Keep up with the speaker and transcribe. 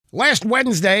Last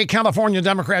Wednesday, California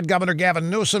Democrat Governor Gavin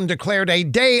Newsom declared a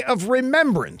day of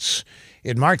remembrance.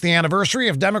 It marked the anniversary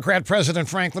of Democrat President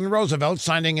Franklin Roosevelt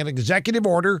signing an executive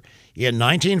order in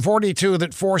 1942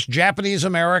 that forced Japanese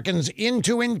Americans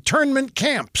into internment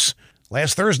camps.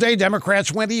 Last Thursday,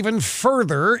 Democrats went even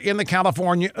further in the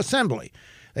California Assembly.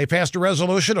 They passed a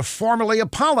resolution to formally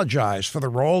apologize for the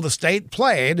role the state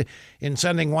played in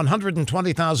sending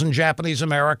 120,000 Japanese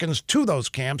Americans to those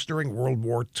camps during World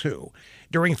War II.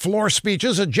 During floor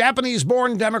speeches, a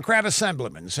Japanese-born Democrat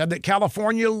assemblyman said that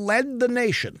California led the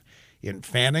nation in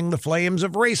fanning the flames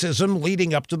of racism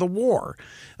leading up to the war.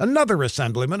 Another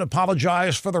assemblyman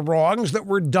apologized for the wrongs that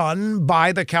were done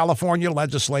by the California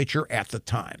legislature at the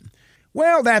time.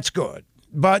 Well, that's good.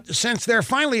 But since they're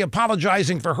finally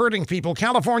apologizing for hurting people,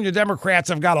 California Democrats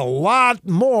have got a lot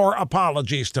more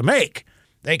apologies to make.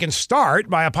 They can start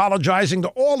by apologizing to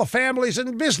all the families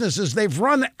and businesses they've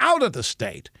run out of the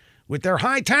state with their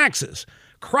high taxes,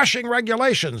 crushing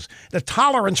regulations, the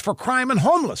tolerance for crime and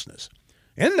homelessness.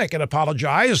 And they can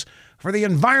apologize for the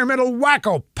environmental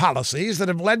wacko policies that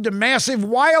have led to massive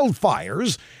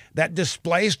wildfires that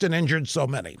displaced and injured so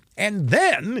many. And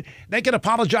then they can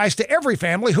apologize to every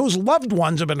family whose loved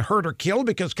ones have been hurt or killed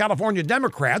because California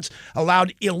Democrats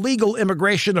allowed illegal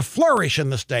immigration to flourish in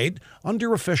the state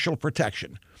under official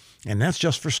protection. And that's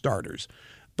just for starters.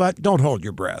 But don't hold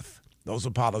your breath. Those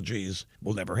apologies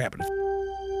will never happen.